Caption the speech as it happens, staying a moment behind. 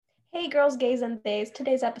Hey girls, gays, and theys.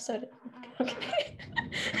 Today's episode. Okay.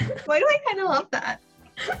 Why do I kind of love that?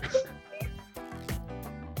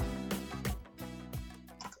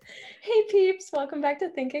 Hey peeps, welcome back to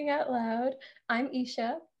Thinking Out Loud. I'm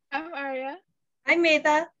Isha. I'm Arya. I made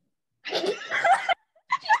that.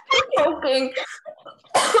 Joking.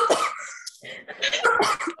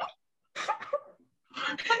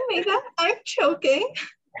 I made that. I'm choking.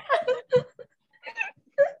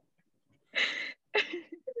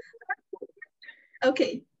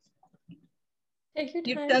 Okay, Take your time.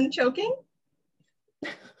 you've done choking?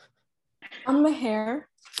 I'm Meher.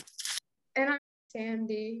 And I'm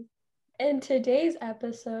Sandy. And today's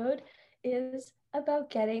episode is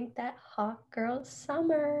about getting that hot girl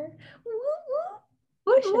summer. Woo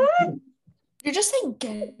woo. What? You're just like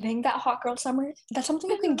getting that hot girl summer. That's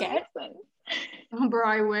something you can get. Oh, bro,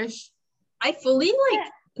 I wish. I fully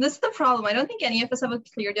this is the problem. I don't think any of us have a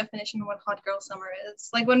clear definition of what hot girl summer is.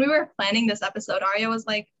 Like when we were planning this episode, Arya was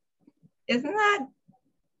like, isn't that...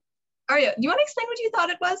 Arya, do you want to explain what you thought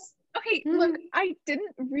it was? Okay, look, I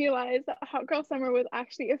didn't realize that Hot Girl Summer was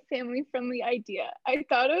actually a family-friendly idea. I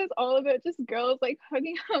thought it was all about just girls like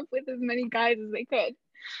hooking up with as many guys as they could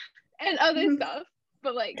and other stuff.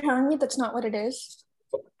 But like, Apparently, that's not what it is.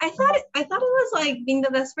 I thought it was like being the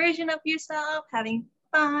best version of yourself, having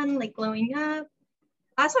fun, like glowing up.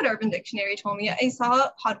 That's what Urban Dictionary told me. I saw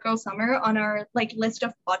Hot Girl Summer on our like list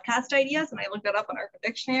of podcast ideas, and I looked it up on Urban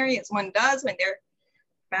Dictionary, as one does when they're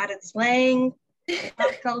bad at slang,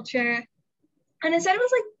 pop culture. And it said it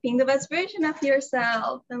was like being the best version of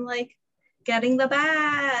yourself and like getting the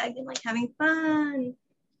bag and like having fun.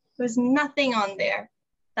 There was nothing on there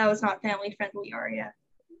that was not family friendly, Arya.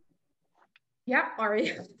 yeah,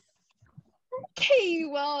 Arya. Okay,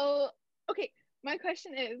 well, my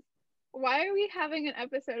question is, why are we having an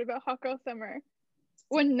episode about Hot Girl Summer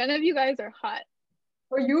when none of you guys are hot?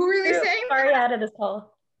 Are you really saying that? Sorry, out of this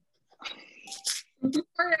call.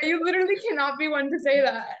 Arya, you literally cannot be one to say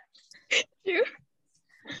that. You?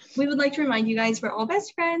 We would like to remind you guys we're all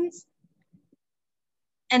best friends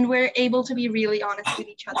and we're able to be really honest with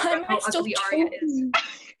each other Why about am I how still ugly Arya is.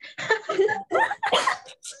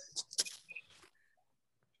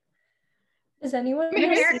 Does anyone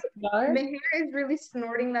Meher- know CPR? Meher is really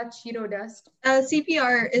snorting that Cheeto dust.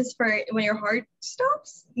 CPR is for when your heart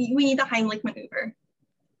stops. We need the Heimlich maneuver,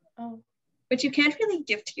 Oh. which you can't really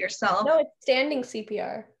give to yourself. No, it's standing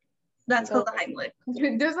CPR. That's called the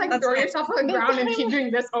Heimlich. Just like That's throw fine. yourself on the ground and keep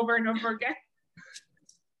doing this over and over again.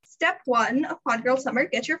 Step 1 of Hot Girl Summer,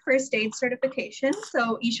 get your first aid certification.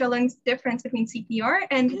 So Isha learns the difference between CPR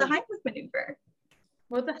and the Heimlich maneuver.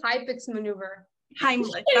 What's the high fix maneuver?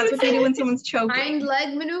 Heimlich, that's what you do when someone's choking. Hind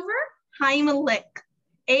leg maneuver? Heimlich.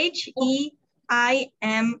 Heimlick, I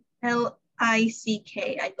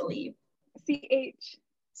believe. CH.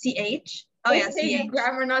 CH? Oh yeah, Hey, CH.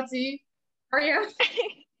 grammar Nazi. Arya?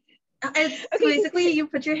 It's basically you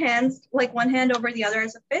put your hands, like one hand over the other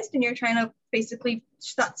as a fist, and you're trying to basically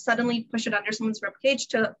suddenly push it under someone's ribcage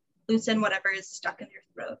to loosen whatever is stuck in their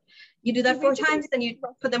throat. You do that 4 times, then you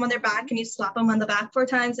put them on their back and you slap them on the back 4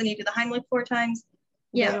 times, and you do the Heimlich 4 times.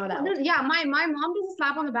 Yeah. Yeah. Yeah, my mom does a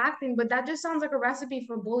slap on the back thing, but that just sounds like a recipe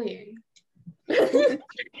for bullying.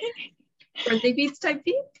 Birthday beats type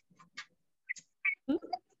beat.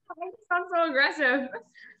 Sounds so aggressive.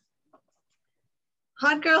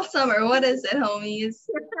 Hot Girl Summer, what is it, homies?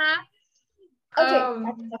 Okay, Um,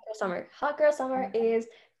 that's Hot Girl Summer. Hot Girl Summer is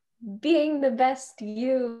being the best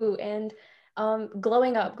you and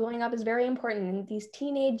glowing up. Glowing up is very important in these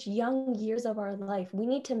teenage young years of our life. We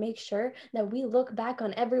need to make sure that we look back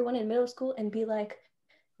on everyone in middle school and be like,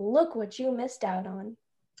 look what you missed out on.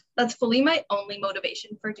 That's fully my only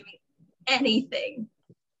motivation for doing anything.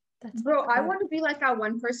 That's Bro, I want to be like that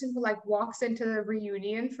one person who like walks into the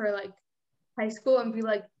reunion for like high school and be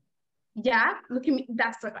like, yeah, look at me.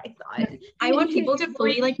 That's what I thought. I want people to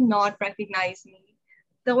fully like not recognize me.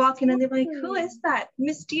 They'll walk in and they're like, who is that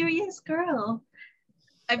mysterious girl?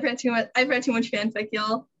 I've read too much fanfic,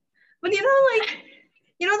 y'all. But you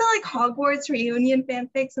know the like Hogwarts reunion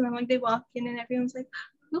fanfics, and then like they walk in and everyone's like,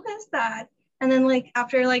 who is that? And then like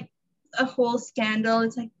after like a whole scandal,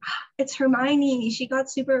 it's like, it's Hermione. She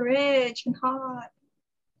got super rich and hot.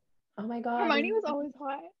 Oh my god. Hermione was always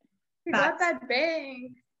hot. You got that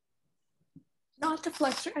bang. Not to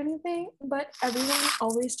flex or anything, but everyone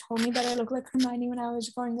always told me that I look like Hermione when I was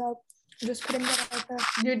growing up. Just putting that out there.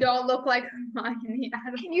 You don't look like Hermione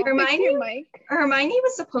at Can you all. fix your mic? Hermione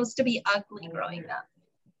was supposed to be ugly growing up.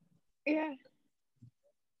 Yeah.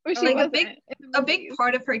 But she Like, a wasn't big- in the A big movies.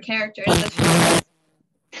 part of her character is that she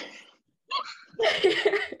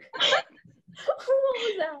What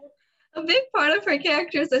was that? A big part of her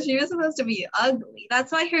character is that she was supposed to be ugly.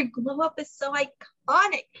 That's why her glow up is so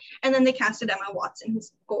iconic. And then they casted Emma Watson,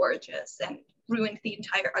 who's gorgeous, and ruined the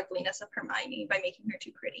entire ugliness of Hermione by making her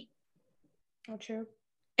too pretty. Oh, true.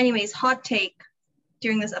 Anyways, hot take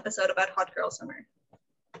during this episode about Hot Girl Summer.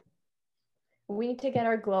 We need to get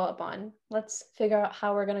our glow up on. Let's figure out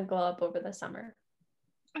how we're gonna glow up over the summer.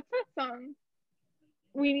 That's that song.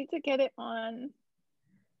 We need to get it on.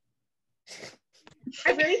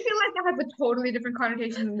 I really feel like that has a totally different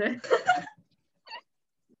connotation than this.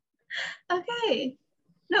 Okay.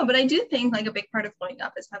 No, but I do think like a big part of growing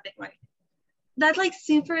up is having like that like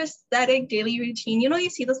super aesthetic daily routine. You know, you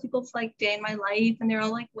see those people's like day in my life and they're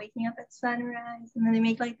all like waking up at sunrise and then they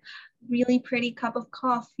make like really pretty cup of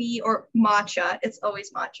coffee or matcha. It's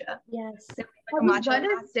always matcha. Yes. They make, like, a matcha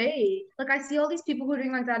What a stage. Like I see all these people who are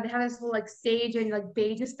doing like that. They have this whole like sage and like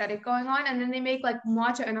beige aesthetic going on, and then they make like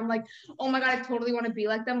matcha, and I'm like, oh my god, I totally want to be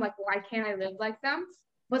like them. Like, why can't I live like them?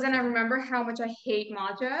 But then I remember how much I hate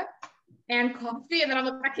matcha and coffee, and then I'm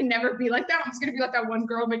like, I can never be like that. I'm just gonna be like that one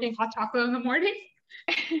girl making hot chocolate in the morning.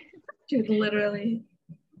 Dude, literally.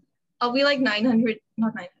 I'll be like 900,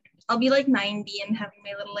 not 900. I'll be like 90 and having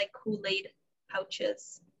my little like Kool-Aid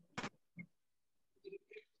pouches.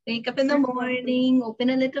 Wake up in the morning, open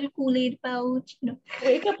a little Kool-Aid pouch, you know.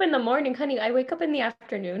 Wake up in the morning, honey. I wake up in the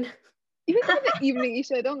afternoon. You wake up in the evening,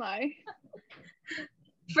 Isha, don't lie.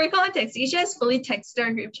 For context, Isha has fully texted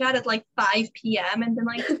our group chat at like 5 p.m. and been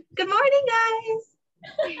like, good morning,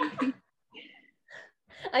 guys.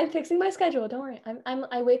 I'm fixing my schedule. Don't worry.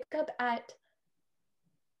 I wake up at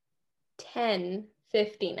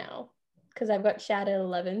 10:50 now because I've got Shad at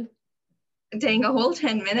 11. Dang, a whole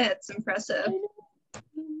 10 minutes. Impressive.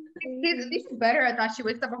 At least better. I thought she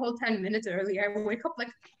wakes up a whole 10 minutes early. I wake up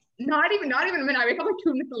like not even a minute. I wake up like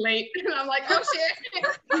 2 minutes late, and I'm like, oh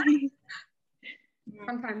shit.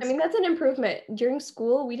 Sometimes. I mean, that's an improvement. During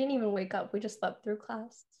school, we didn't even wake up. We just slept through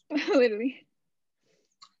class. Literally.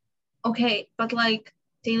 Okay, but like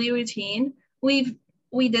daily routine, we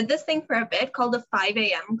did this thing for a bit called the 5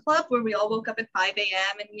 a.m. club where we all woke up at 5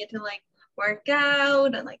 a.m. and we had to like work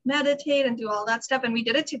out and like meditate and do all that stuff, and we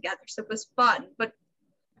did it together, so it was fun. But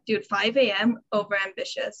dude, 5 a.m. over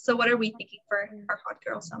ambitious. So what are we thinking for our hot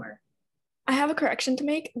girl summer? I have a correction to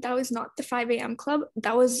make. That was not the 5 a.m. club.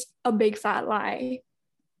 That was a big fat lie.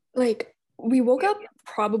 Like, we woke up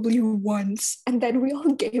probably once and then we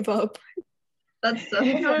all gave up. That's so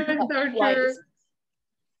Twice. true.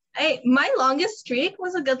 Hey, my longest streak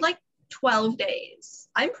was a good like 12 days.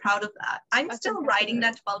 I'm proud of that. I'm That's still impressive. riding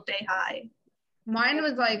that 12-day high. Mine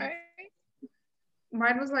was like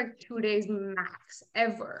Alright. 2 days max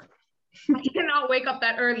ever. I cannot wake up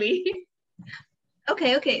that early.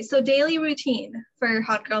 Okay. So daily routine for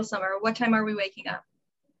hot girl summer. What time are we waking up?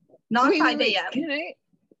 Not Wait, 5 wait, a.m.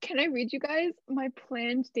 Can I read you guys my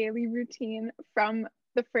planned daily routine from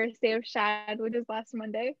the first day of Shad, which is last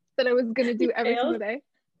Monday, that I was gonna do every single day?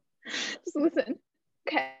 Just listen.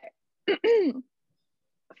 Okay.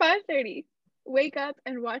 5:30. Wake up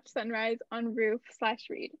and watch sunrise on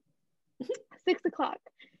roof/read. 6 o'clock.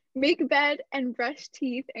 Make bed and brush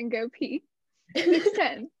teeth and go pee.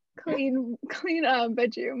 6:10. Clean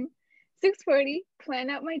bedroom. 6:40. Plan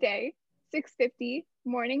out my day. 6:50.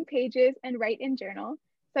 Morning pages and write in journal.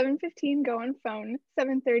 7:15. Go on phone.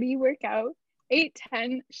 7:30. Work out.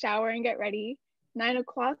 8:10. Shower and get ready. 9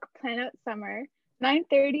 o'clock. Plan out summer.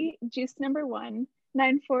 9:30. Juice number 1.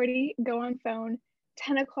 9:40. Go on phone.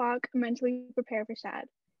 10 o'clock. Mentally prepare for Shad.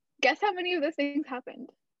 Guess how many of those things happened?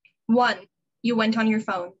 1. You went on your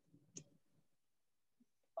phone.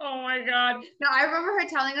 Oh my god. No, I remember her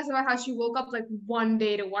telling us about how she woke up like one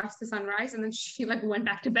day to watch the sunrise and then she like went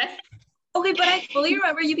back to bed. Okay, but I fully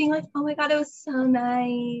remember you being like, oh my god, it was so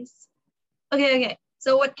nice. Okay.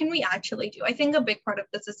 So what can we actually do? I think a big part of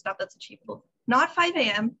this is stuff that's achievable. Not 5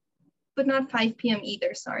 a.m., but not 5 p.m.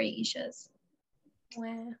 either. Sorry, Ishas.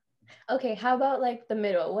 Wow. Okay, how about like the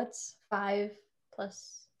middle? What's 5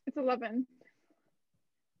 plus? It's 11.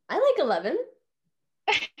 I like 11.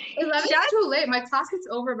 11 is too late. My class gets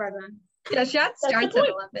over by then. Yeah, Shad the starts at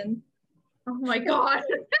point. 11. Oh my god.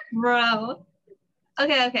 Bro.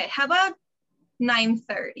 Okay. How about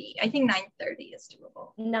 9:30? I think 9:30 is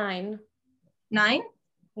doable. 9. 9?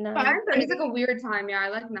 9. 5:30 is like a weird time. Yeah, I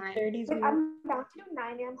like 9. 30's Like, weird. I'm about to do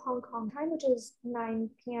 9 a.m. Hong Kong time, which is 9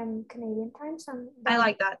 p.m. Canadian time. So I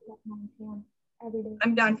like that. 9 p.m. every day.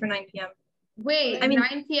 I'm down for 9 p.m. Wait, I mean-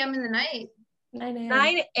 9 p.m. in the night. 9 a.m.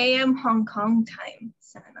 9 a.m. Hong Kong time.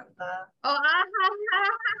 Samantha. Oh,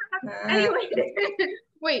 anyway.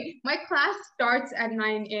 Wait, my class starts at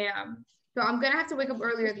 9 a.m. So I'm gonna have to wake up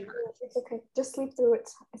earlier than that. It's okay. Just sleep through it,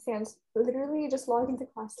 Sans. Literally, just log into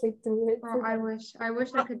class, sleep through it. Oh, I wish I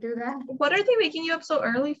could do that. What are they waking you up so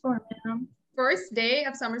early for, ma'am? First day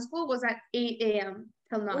of summer school was at 8 a.m.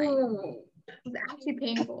 till 9. Ooh. It was actually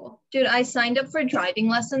painful. Dude, I signed up for driving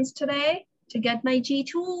lessons today to get my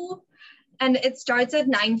G2, and it starts at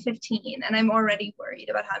 9:15, and I'm already worried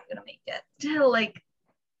about how I'm gonna make it till like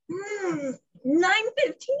 9:15.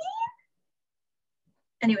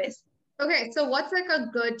 Anyways, Okay, so what's like a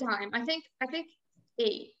good time? I think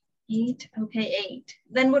 8. 8. Okay, 8.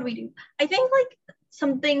 Then what do we do? I think like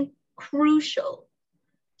something crucial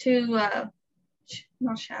to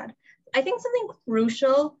not Shad. I think something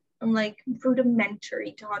crucial and like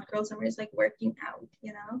rudimentary to Hot Girl Summer is like working out,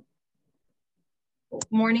 you know?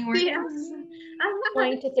 Morning workouts.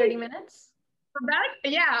 20 to 30 minutes.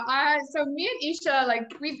 So me and Isha, like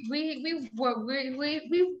we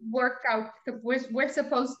work out. We're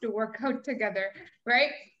supposed to work out together,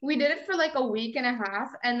 right? We did it for like a week and a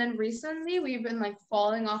half, and then recently we've been like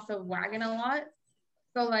falling off the wagon a lot.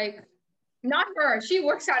 So like, not her. She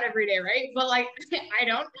works out every day, right? But like I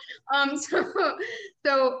don't.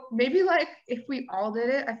 So maybe like if we all did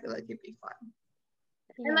it, I feel like it'd be fun.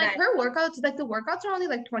 And like her workouts, like the workouts are only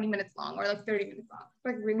like 20 minutes long or like 30 minutes long.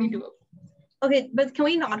 Like really doable. Okay, but can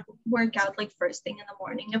we not work out like first thing in the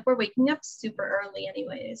morning if we're waking up super early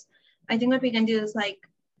anyways? I think what we can do is like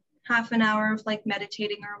half an hour of like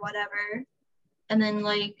meditating or whatever, and then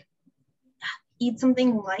like eat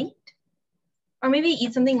something light, or maybe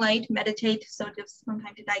eat something light, meditate, so it gives some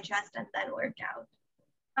time to digest, and then work out.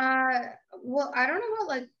 Well, I don't know about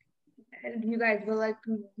like you guys, but like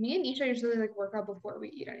me and Isha usually like work out before we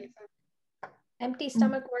eat anything. Empty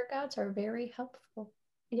stomach workouts are very helpful.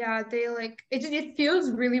 Yeah, they like it feels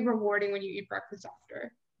really rewarding when you eat breakfast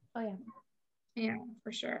after. Oh yeah. Yeah,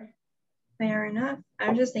 for sure. Fair enough.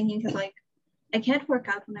 I'm just thinking because like I can't work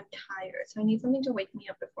out when I'm tired, so I need something to wake me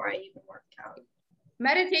up before I even work out.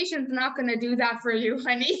 Meditation's not gonna do that for you,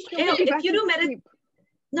 honey. If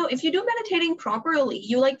you do meditating properly,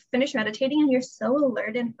 you like finish meditating and you're so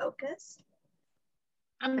alert and focused.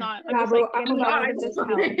 I'm not. Yeah, bro, I'm not.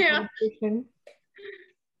 Yeah.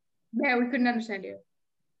 Yeah, we couldn't understand you.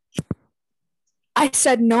 I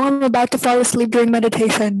said no, I'm about to fall asleep during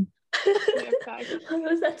meditation. Why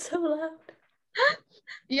was that so loud?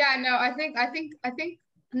 Yeah, no, I think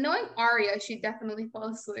knowing Aria, she'd definitely fall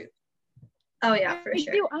asleep. Oh yeah, for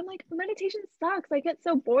sure. I'm like, meditation sucks. I get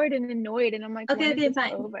so bored and annoyed, and I'm like, okay,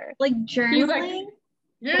 fine. Over? Like journaling.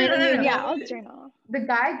 Yeah, I'll journal. The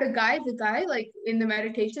guy, like in the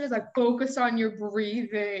meditation is like focus on your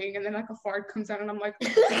breathing, and then like a fart comes out, and I'm like.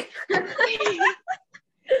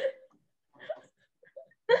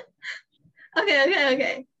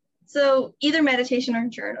 Okay. So either meditation or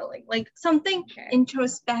journaling, like something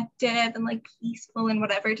introspective and like peaceful and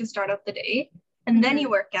whatever to start off the day. And then you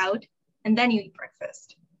work out and then you eat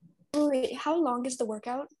breakfast. Wait, how long is the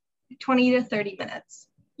workout? 20 to 30 minutes.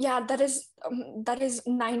 Yeah, that is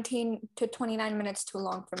 19 to 29 minutes too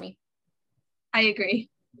long for me. I agree.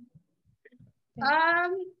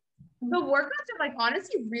 The workouts are like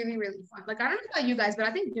honestly really, really fun. Like I don't know about you guys, but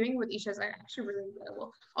I think doing it with Isha is like actually really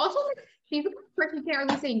enjoyable. Also, like she's a person you can't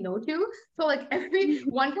really say no to. So like every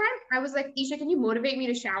one time I was like, Isha, can you motivate me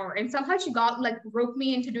to shower? And somehow she roped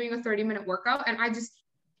me into doing a 30-minute workout, and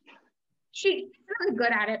she's really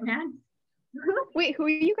good at it, man. Wait, who are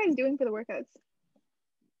you guys doing for the workouts?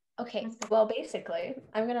 Okay, well, basically,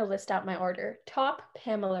 I'm gonna list out my order. Top,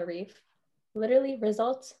 Pamela Reif. Literally,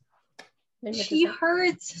 results. She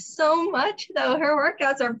hurts so much though. Her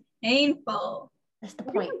workouts are painful. That's the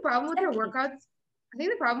point. The problem with her workouts, I think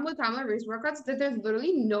the problem with Pamela Reif's workouts is that there's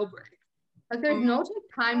literally no break. Like there's no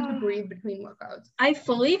time to breathe between workouts. I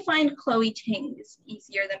fully find Chloe Ting's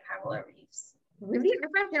easier than Pamela Reif's. Really? I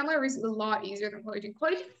find Pamela Reif's a lot easier than Chloe Ting.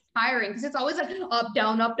 Chloe Ting's tiring because it's always like up,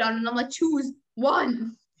 down, and I'm like, choose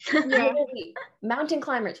one. Yeah. Mountain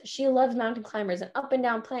climbers. She loves mountain climbers and up and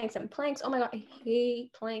down planks. Oh my god, I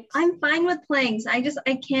hate planks. I'm fine with planks. I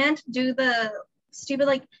can't do the stupid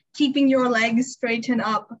like keeping your legs straightened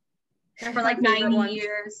up for like 9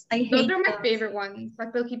 years. I hate those are my favorite ones.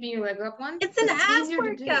 Like the keeping your legs up one. It's an ab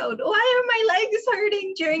workout. Why are my legs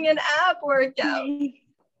hurting during an ab workout?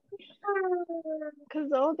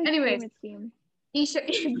 Because all the anyways, team. Isha,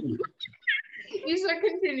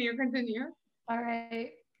 continue. All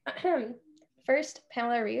right. First,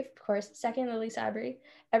 Pamela Reif, of course. Second, Lily Sabri.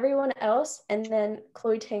 Everyone else, and then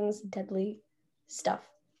Chloe Ting's deadly stuff,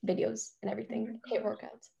 videos and everything. Hate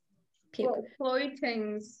workouts. Puke. Chloe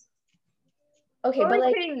Ting's. Okay, Chloe but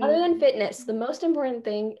like Ting's. Other than fitness, the most important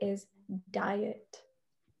thing is diet.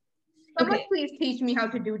 Someone please teach me how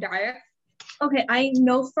to do diet. Okay, I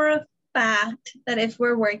know for a fact that if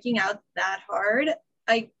we're working out that hard,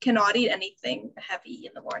 I cannot eat anything heavy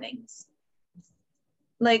in the mornings.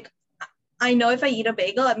 Like, I know if I eat a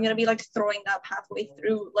bagel, I'm gonna be like throwing up halfway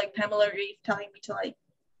through, like Pamela Reeve telling me to like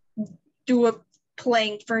do a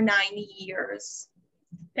plank for 9 years.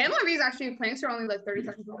 Pamela Reeves actually planks are only like 30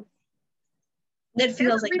 seconds long. It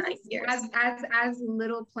feels like Pamela 9 Reeves years. as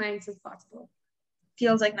little planks as possible.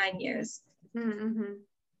 Feels like 9 years. Mm-hmm.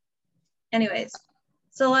 Anyways,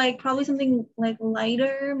 so like probably something like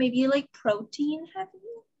lighter, maybe like protein heavy.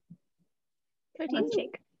 Protein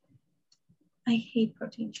shake. I hate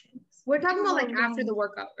protein shakes. We're talking about like after the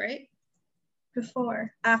workout, right?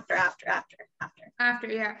 Before, after. After,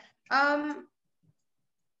 yeah.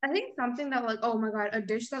 I think something that like, oh my God, a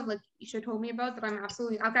dish that like Isha told me about that I'm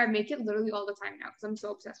absolutely, like I make it literally all the time now because I'm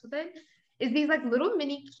so obsessed with it, is these like little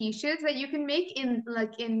mini quiches that you can make in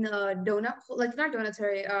donut, like not donuts,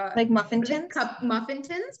 sorry, like muffin tins? Cup muffin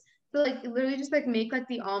tins. So like literally just like make like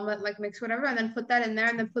the omelet, like mix whatever, and then put that in there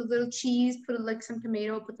and then put little cheese, put like some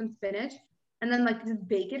tomato, put some spinach, and then like just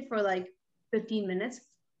bake it for like 15 minutes.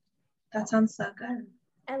 That sounds so good.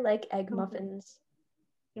 I like egg muffins.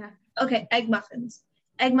 Yeah. Okay, egg muffins.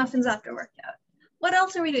 Egg muffins after workout. What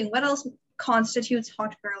else are we doing? What else constitutes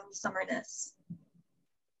hot girl summerness?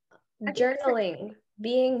 Journaling,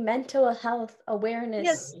 being mental health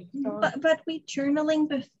awareness. Yes, but we journaling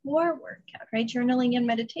before workout, right? Journaling and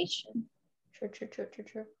meditation. True.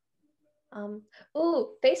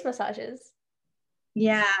 Face massages.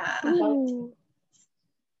 Yeah. Ooh.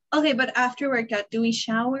 Okay, but after workout, do we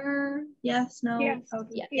shower? Yes, no? Yes.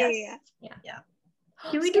 Okay. Yeah.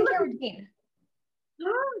 Can we do Skincare like routine?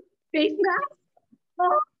 face mask?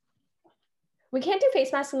 We can't do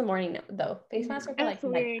face masks in the morning though. Face masks are for That's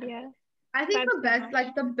like weird, nighttime. yeah. I think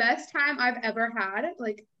That's the best time I've ever had,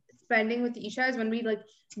 like spending with Isha is when we like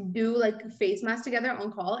do like face masks together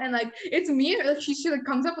on call, and like it's me and like she like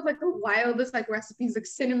comes up with like the wildest like recipes, like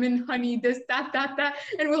cinnamon, honey, this, that,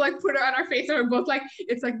 and we'll like put it on our face, and we're both like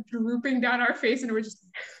it's like drooping down our face, and we're just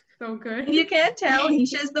so good. If you can't tell,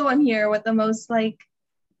 Isha's the one here with the most like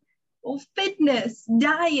fitness,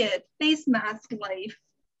 diet, face mask life.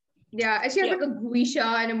 Yeah, and she has like a Guisha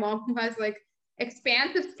and a mom who has like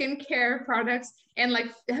expansive skincare products, and like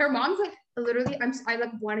her mom's like literally I like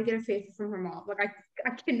want to get a facial from her mom. Like I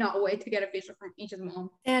cannot wait to get a facial from Isha's mom.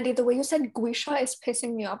 Andy, the way you said guisha is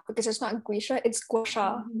pissing me off because it's not guisha, it's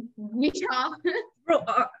guasha. Guisha. Bro,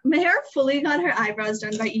 Meher fully got her eyebrows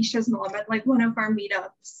done by Isha's mom at like one of our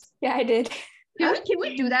meetups. Yeah, I did. Can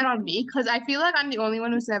we do that on me? Because I feel like I'm the only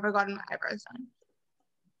one who's never gotten my eyebrows done.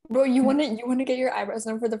 Bro, you wanna get your eyebrows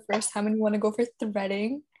done for the first time and you wanna go for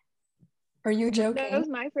threading? Are you joking? That was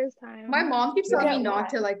my first time. My mom keeps telling me Yeah, not why?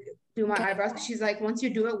 to like do my eyebrows because she's like, once you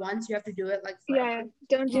do it once, you have to do it like forever. Yeah,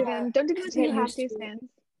 don't do them. Don't do them until you Get have used to, to it. Sans.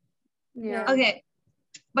 Yeah. Okay,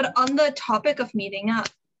 but on the topic of meeting up,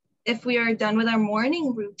 if we are done with our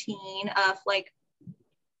morning routine of like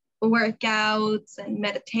workouts and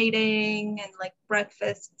meditating and like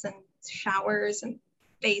breakfasts and showers and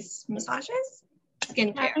face massages,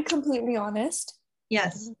 Can I skincare. be completely honest?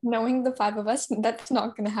 Yes. Knowing the five of us, that's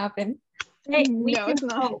not gonna happen. Hey, we No, can it's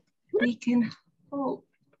not. hope. We can hope.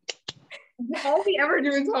 All we ever do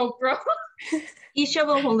is hope, bro. Isha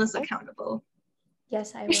will hold us accountable.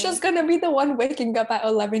 Yes, I Isha's will. gonna be the one waking up at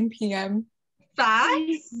 11 p.m.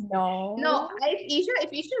 Facts? No. No,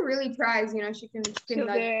 if Isha really tries, you know, she can She'll do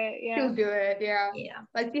like it, yeah. she'll do it. Yeah. Yeah.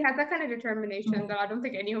 Like she has that kind of determination that I don't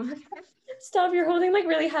think any of us have. Stop, you're holding like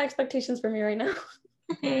really high expectations for me right now.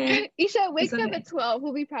 Isha, wake okay. up at 12.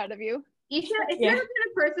 We'll be proud of you. Isha, if Yeah. you're the kind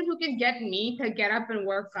of person who can get me to get up and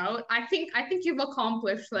work out, I think you've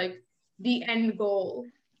accomplished like the end goal.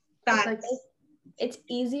 Facts. Like It's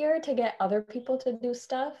easier to get other people to do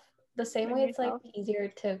stuff the same Than way it's like yourself. easier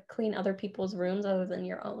to clean other people's rooms other than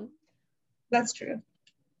your own. That's true.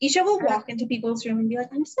 Isha will walk into people's room and be like,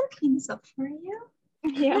 I'm just gonna clean this up for you.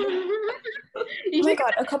 Yeah. Oh my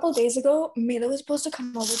god, a couple days ago, Maida was supposed to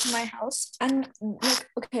come over to my house and like,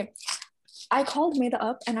 okay, I called Maida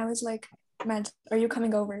up and I was like, man, are you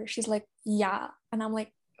coming over? She's like, yeah. And I'm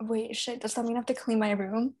like, wait, shit, does that mean I have to clean my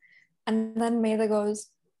room? And then Maida goes,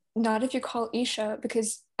 not if you call Isha,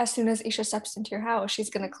 because as soon as Isha steps into your house, she's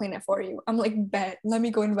gonna clean it for you. I'm like, bet, let me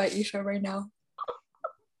go invite Isha right now.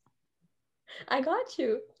 I got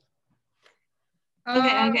you.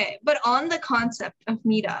 Okay. But on the concept of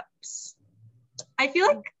meetups, I feel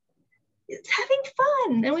like it's having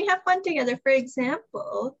fun and we have fun together. For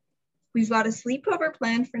example, we've got a sleepover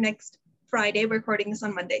planned for next Friday. We're recording this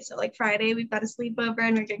on Monday. So like Friday, we've got a sleepover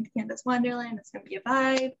and we're going to Candace Wonderland. It's going to be a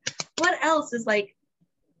vibe. What else is like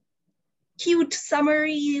cute,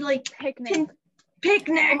 summery, like Picnic.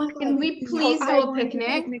 picnic. Oh my God. Can we please I do a want to do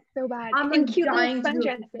picnic? picnic so bad. I'm And cute little dying to do a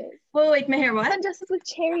sundresses. Wait, Meher, what? Sundresses with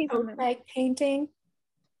cherries on them. Like painting,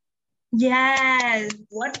 Yes.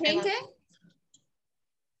 What painting?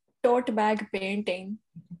 tote bag painting.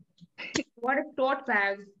 What is tote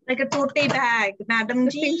bag? Like a tote bag, Madam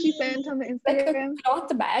The thing she G. sent on the Like a Instagram.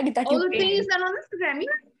 cloth bag that Oh, you the thing paint. is that on Instagram.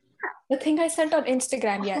 Yeah. The thing I sent on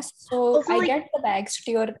Instagram, yes. So Also, I like- get the bags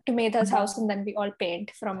to Medha's house and then we all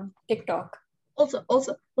paint from TikTok.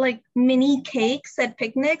 Also, like mini cakes at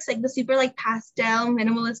picnics, like the super like pastel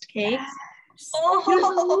minimalist cakes. Oh,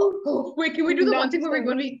 Oh, wait, can we do the one thing where we're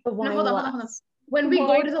going to be? The No, wine hold on. glass. When we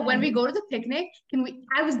Wine go to the picnic, can we?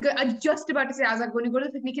 I was just about to say, I was like, when we go to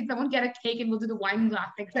the picnic, can someone get a cake and we'll do the wine glass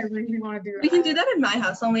thing? 'Cause I really want to do that. we can do that in my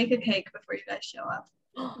house. I'll make a cake before you guys show up.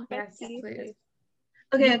 Yes, Betsy. please.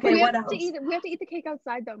 Okay, We what have else? to eat the cake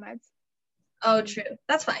outside though, Meds. Oh, true.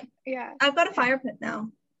 That's fine. Yeah. I've got a fire pit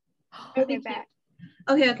now. Okay, bet.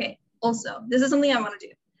 Okay. Also, this is something I want to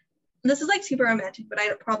do. This is like super romantic, but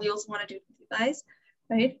I probably also want to do it with you guys,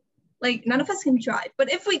 right? Like none of us can drive,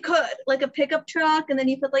 but if we could, like a pickup truck, and then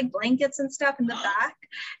you put like blankets and stuff in the back,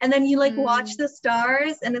 and then you like watch the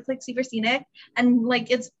stars, and it's like super scenic, and like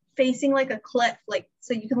it's facing like a cliff, like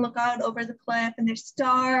so you can look out over the cliff, and there's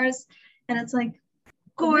stars, and it's like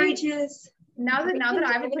gorgeous. Now that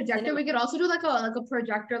I have a do it in projector, cinema. we could also do like a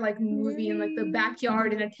projector like movie in like the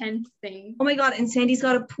backyard in a tent thing. Oh my god, and Sandy's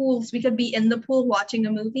got a pool, so we could be in the pool watching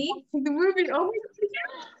a movie. The movie. Oh my god.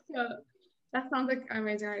 Yeah. That sounds like an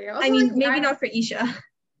amazing idea. Also, I mean, like, maybe not for Isha.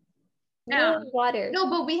 Yeah. No water. No,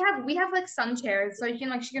 but we have like sun chairs, so you can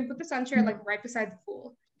like she can put the sun chair like right beside the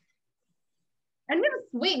pool. And we have a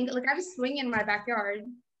swing. Like I have a swing in my backyard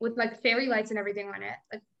with like fairy lights and everything on it.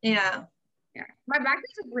 Like Yeah. yeah, my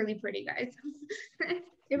backyard's like really pretty, guys.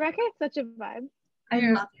 Your backyard's such a vibe. I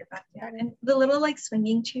Yeah. love your backyard. And the little like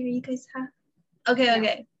swinging chair you guys have. Okay, Yeah.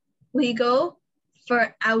 okay. We go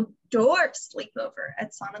for outdoor sleepover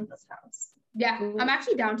at Sananda's house. Yeah, I'm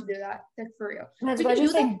actually down to do that. Like for real. That's We why can you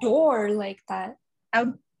do say door like that.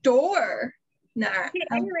 Outdoor. Nah.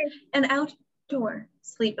 Anyway, An outdoor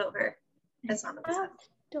sleepover at Sananda's house.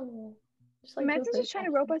 Don't. Just like Meds do is just trying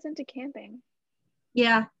to breakfast. rope us into camping.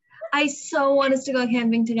 Yeah. I so want us to go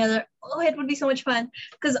camping together. Oh, it would be so much fun.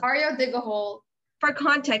 Because Ario dig a hole. for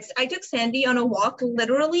context, I took Sandy on a walk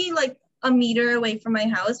literally like a meter away from my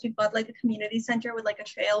house. We've got like a community center with like a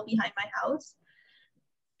trail behind my house.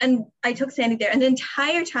 And I took Sandy there. And the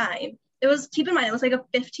entire time, it was, keep in mind, it was like a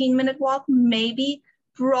 15-minute walk, maybe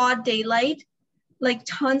broad daylight, like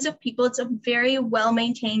tons of people. It's a very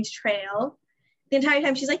well-maintained trail. The entire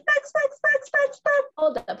time she's like, bugs.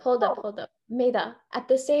 Hold up. Maida, at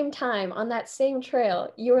the same time, on that same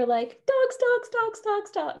trail, you were like,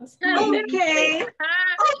 dogs. Okay.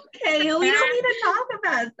 Okay, we don't need to talk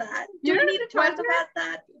about that. Do we need to talk about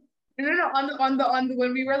that? No, on the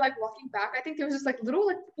when we were like walking back, I think there was this like little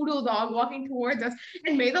like poodle dog walking towards us,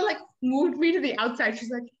 and Maida like moved me to the outside. She's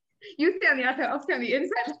like, "You stay on the outside, I'll stay on the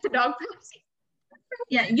inside." Let the dog pass.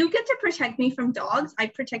 Yeah, you get to protect me from dogs. I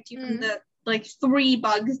protect you from the like 3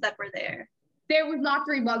 bugs that were there. There was not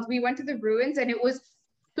 3 bugs. We went to the ruins, and it was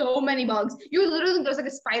so many bugs. You literally, there was like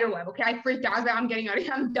a spider web. Okay, I freaked out. I was like, I'm getting out of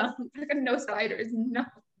here. I'm done. Like, no spiders. No.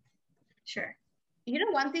 Sure. You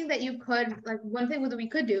know, one thing that you could, like, one thing that we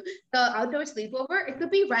could do, the outdoor sleepover, it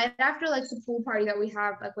could be right after, like, the pool party that we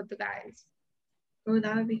have, like, with the guys. Oh,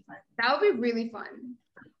 that would be fun. That would be really fun.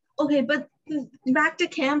 Okay, but back to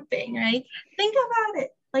camping, right? Think about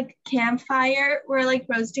it. Like campfire, we're like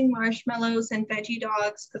roasting marshmallows and veggie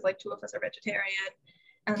dogs because like 2 of us are vegetarian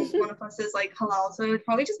and 1 of us is like halal. So it would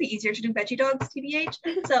probably just be easier to do veggie dogs, TBH.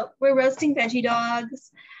 So we're roasting veggie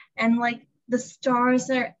dogs and like the stars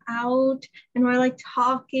are out and we're like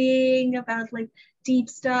talking about like deep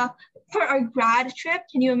stuff. For our grad trip,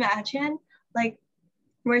 can you imagine? Like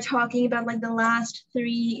we're talking about like the last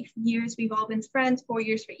 3 years we've all been friends, 4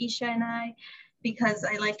 years for Isha and I, because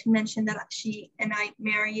I like to mention that she and I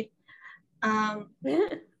married.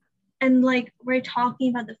 And like we're talking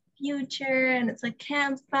about the future and it's like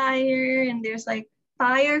campfire and there's like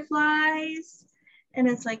fireflies and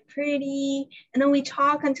it's like pretty. And then we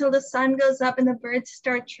talk until the sun goes up and the birds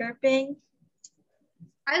start chirping.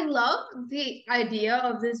 I love the idea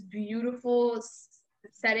of this beautiful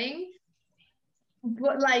setting,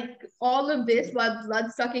 but like all of this while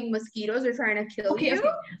blood-sucking mosquitoes are trying to kill you. Okay.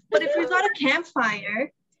 But if we've got a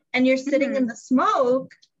campfire and you're sitting in the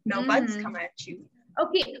smoke, no bugs come at you.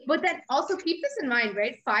 Okay, but then also keep this in mind,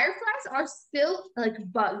 right? Fireflies are still like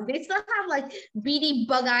bugs. They still have like beady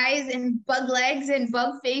bug eyes and bug legs and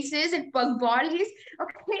bug faces and bug bodies.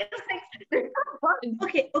 Okay, like they're not fun.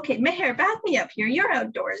 Okay, Meher, back me up here. You're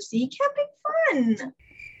outdoorsy. Camping fun.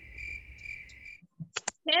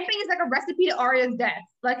 Camping is like a recipe to Arya's death.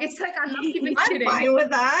 Like, it's like, I'm not even I'm kidding. fine with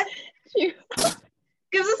that. True.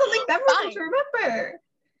 Gives us something memorable Fine. to remember.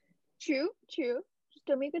 True.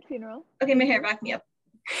 Still make a good funeral. Okay, Meher, back me up.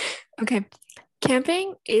 Okay.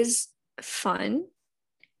 Camping is fun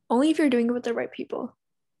only if you're doing it with the right people.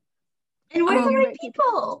 And what are the Um, right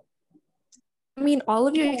people? I mean, all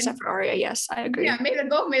of you except for Arya. Yes, I agree. Yeah, made it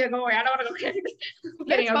go away. I don't want to go camping.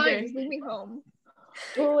 That's fine. Okay. Just leave me home.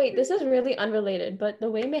 Oh wait, this is really unrelated, but the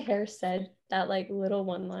way Meher said that like little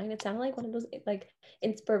one line, it sounded like one of those like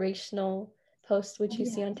inspirational posts which you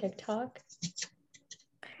see on TikTok.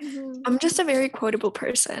 I'm just a very quotable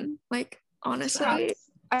person. Like, honestly,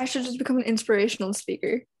 I should just become an inspirational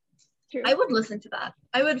speaker. True. I would listen to that.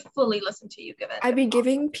 I would fully listen to you, given. I'd be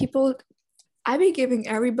giving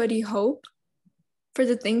everybody hope for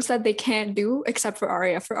the things that they can't do, except for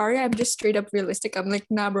Arya. For Arya, I'm just straight up realistic. I'm like,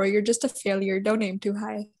 nah, bro, you're just a failure. Don't aim too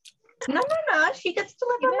high. No. She gets to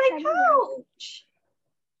live on my couch.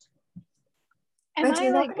 Am But I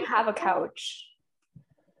you're not like gonna have a couch.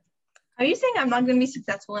 Are you saying I'm not going to be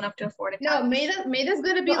successful enough to afford a No, couch? Maida's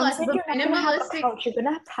gonna be No, I'm like saying the you're not gonna have a minimalistic. couch. You're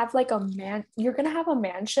gonna have like a man. You're gonna have a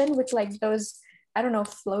mansion with like those, I don't know,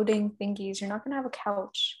 floating thingies. You're not gonna have a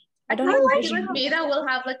couch. I don't I know. like I feel like Maida will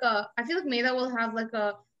have like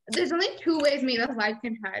a. There's only two ways Maida's life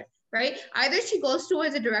can head, right? Either she goes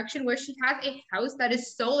towards a direction where she has a house that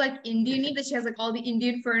is so like Indian-y that she has like all the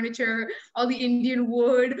Indian furniture, all the Indian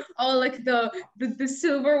wood, all like the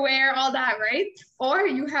silverware, all that, right? Or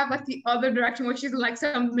you have like the other direction where she's like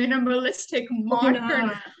some minimalistic,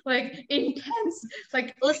 modern, like intense,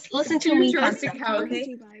 like Listen to me, futuristic concept, house.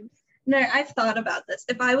 okay? vibes? No, I've thought about this.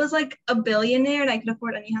 If I was like a billionaire and I could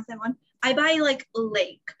afford any house I want, I buy like a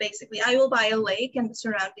lake, basically. I will buy a lake and the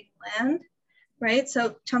surrounding land, right?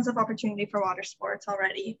 So tons of opportunity for water sports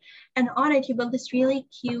already. And on it, you build this really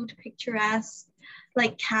cute, picturesque,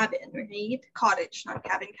 like cabin, right? Cottage, not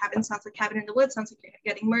cabin. Cabin sounds like cabin in the woods, sounds like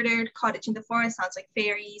you're getting murdered. Cottage in the forest sounds like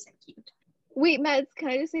fairies and cute. Wait, Meds, can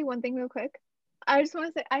I just say one thing real quick? I just want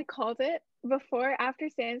to say I called it after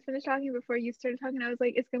Sans finished talking, before you started talking. I was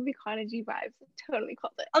like, it's gonna be cottagey vibes. Totally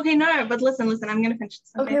called it. Okay, no, but listen, I'm gonna finish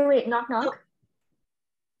this. Okay, wait, knock. Who's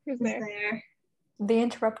Who's there? there? The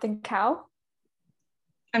interrupting cow.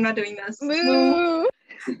 I'm not doing this. Moo.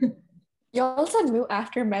 Y'all said moo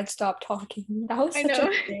after Med stopped talking. That was I such know.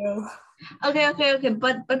 a fail. Okay,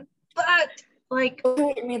 but like, Okay,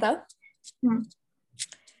 wait, Maida. Hmm.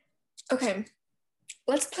 Okay,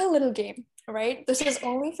 let's play a little game, all right? This is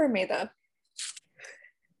only for Maida.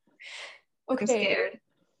 I'm Okay, scared.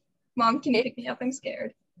 Mom, can you pick me up? I'm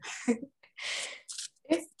scared.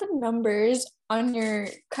 if the numbers on your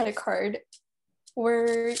credit card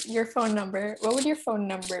were your phone number, what would your phone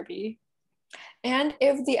number be? And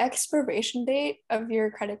if the expiration date of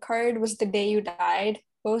your credit card was the day you died,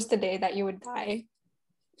 what was the day that you would die?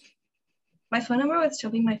 My phone number would still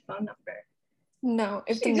be my phone number. No,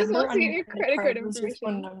 if She the just number wants on to your get your credit credit card card was your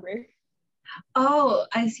phone information. number. Oh,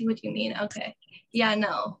 I see what you mean. Okay. Yeah,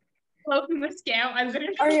 no. Welcome to scam. I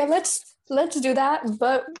literally. Arya, let's do that,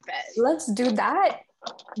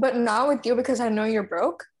 but not with you because I know you're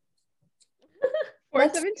broke.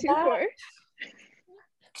 4724.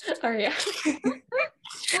 Arya.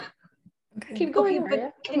 Okay. Keep going, Okay, but Arya.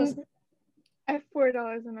 I'm can- listening. I have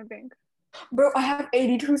 $4 in my bank. Bro, I have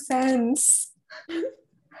 82 cents.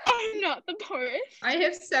 I'm not the poorest. I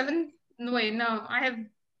have 7. No, wait, no. I have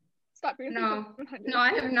Stop. You're No. 700. no. I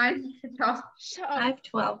have 9. Shut I up. have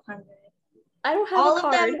 1,200. I don't have All a of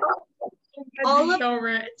card. them, All I'm of- so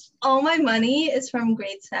rich. all my money is from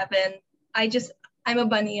grade 7. I'm a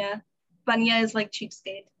bunya. Bunya is like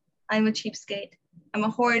cheapskate. I'm a cheapskate. I'm a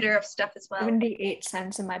hoarder of stuff as well. 78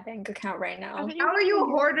 cents in my bank account right now. How are you a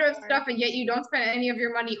hoarder of stuff and yet you don't spend any of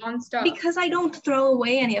your money on stuff? Because I don't throw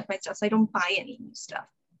away any of my stuff, so I don't buy any new stuff.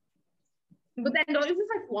 But then don't you just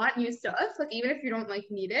like want new stuff? Like even if you don't like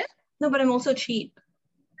need it? No, but I'm also cheap.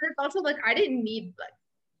 And it's also like I didn't need like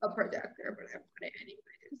a projector, but I bought it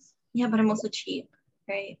anyways. Yeah, but I'm also cheap,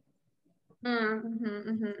 right?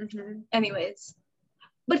 Mm-hmm. Anyways,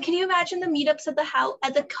 but can you imagine the meetups at the house,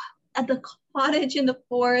 at the cottage in the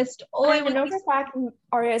forest? Oh, I I would know be for a fact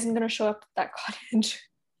Arya isn't gonna show up at that cottage.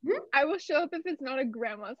 I will show up if it's not a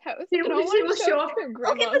grandma's house. She I don't will want to show show up. up to a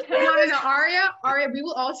grandma's but house. No. Arya, we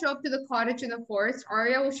will all show up to the cottage in the forest.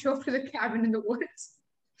 Arya will show up to the cabin in the woods.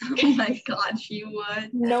 Oh my god, she would.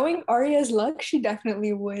 Knowing Arya's luck, she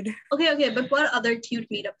definitely would. Okay, but what other cute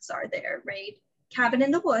meetups are there, right? Cabin in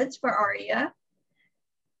the woods for Arya.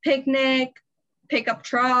 Picnic, pickup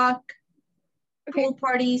truck. Okay, pool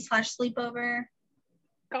party / sleepover.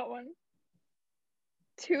 got one.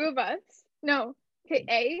 2 of us. No. Okay,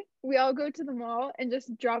 A, we all go to the mall and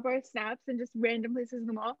just drop our snaps in just random places in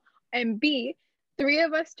the mall. And B, 3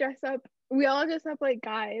 of us dress up. We all dress up like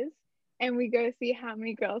guys, and we go see how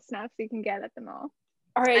many girl snaps we can get at the mall.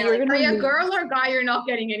 All right, I you're like gonna Are you a lose. girl or guy? You're not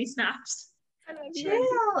getting any snaps. I love you.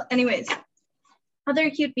 Chill. Anyways, other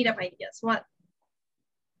cute meetup ideas. What?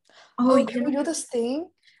 Oh, can we do this thing?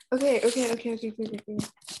 Okay.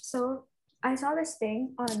 So I saw this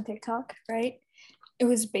thing on TikTok, right? It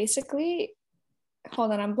was basically,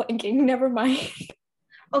 hold on, I'm blanking. Never mind.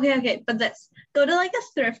 Okay, but this. Go to like a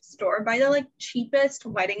thrift store, buy the like cheapest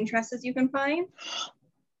wedding dresses you can find,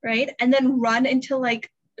 right? And then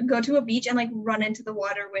go to a beach and like run into the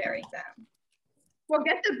water wearing them.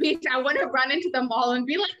 Forget the beach. I want to run into the mall and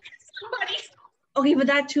be like, somebody. Okay, but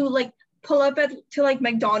that too, like pull up to like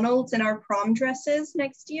McDonald's in our prom dresses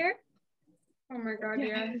next year. Oh my God,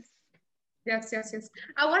 Yes. yes.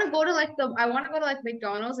 I want to go to like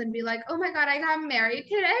McDonald's and be like, oh my God, I got married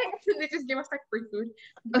today. And they just give us like free food.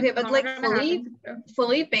 Okay, It's but not like gonna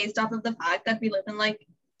fully based off of the fact that we live in like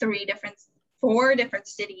 4 different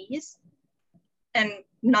cities and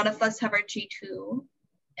none of us have our G2.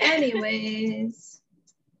 Anyways,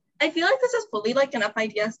 I feel like this is fully like enough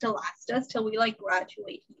ideas to last us till we like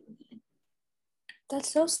graduate uni.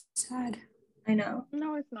 That's so sad. I know.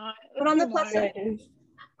 No, it's not. But on the It's plus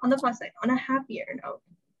not. side, on a happier note,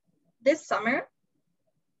 this summer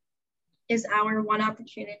is our one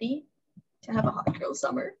opportunity to have a hot girl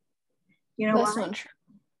summer. You know That's why? not true.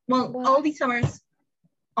 Well, Why? all these summers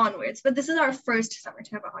onwards, but this is our first summer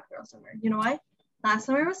to have a hot girl summer. You know why? Last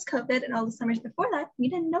summer was COVID, and all the summers before that, we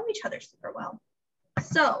didn't know each other super well.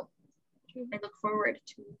 So I look forward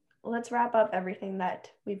to. Let's wrap up everything that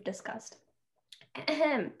we've discussed.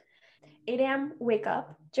 8 a.m. wake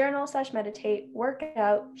up, journal / meditate, work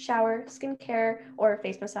out, shower, skincare, or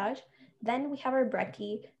face massage. Then we have our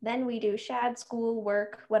brekkie. Then we do shad, school,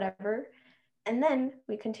 work, whatever. And then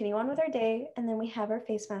we continue on with our day. And then we have our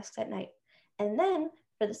face masks at night. And then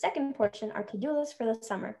for the second portion, our to-do list for the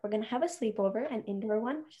summer. We're going to have a sleepover, an indoor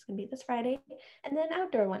one, which is going to be this Friday, and then an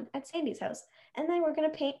outdoor one at Sandy's house. And then we're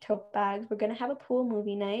going to paint tote bags. We're going to have a pool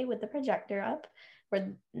movie night with the projector up.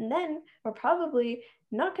 And then we're probably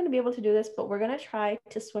not going to be able to do this, but we're going to try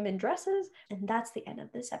to swim in dresses. And that's the end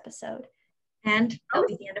of this episode. And that'll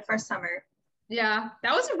be the end of our summer. Yeah,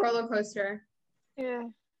 that was a roller coaster. Yeah.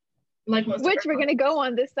 Like most Which of we're our gonna go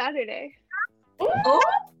on this Saturday. Oh,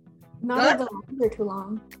 Not What? if the lines are too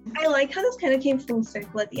long. I like how this kind of came full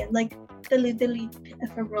circle at the end, like the leap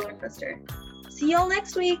of a roller coaster. See y'all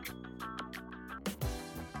next week.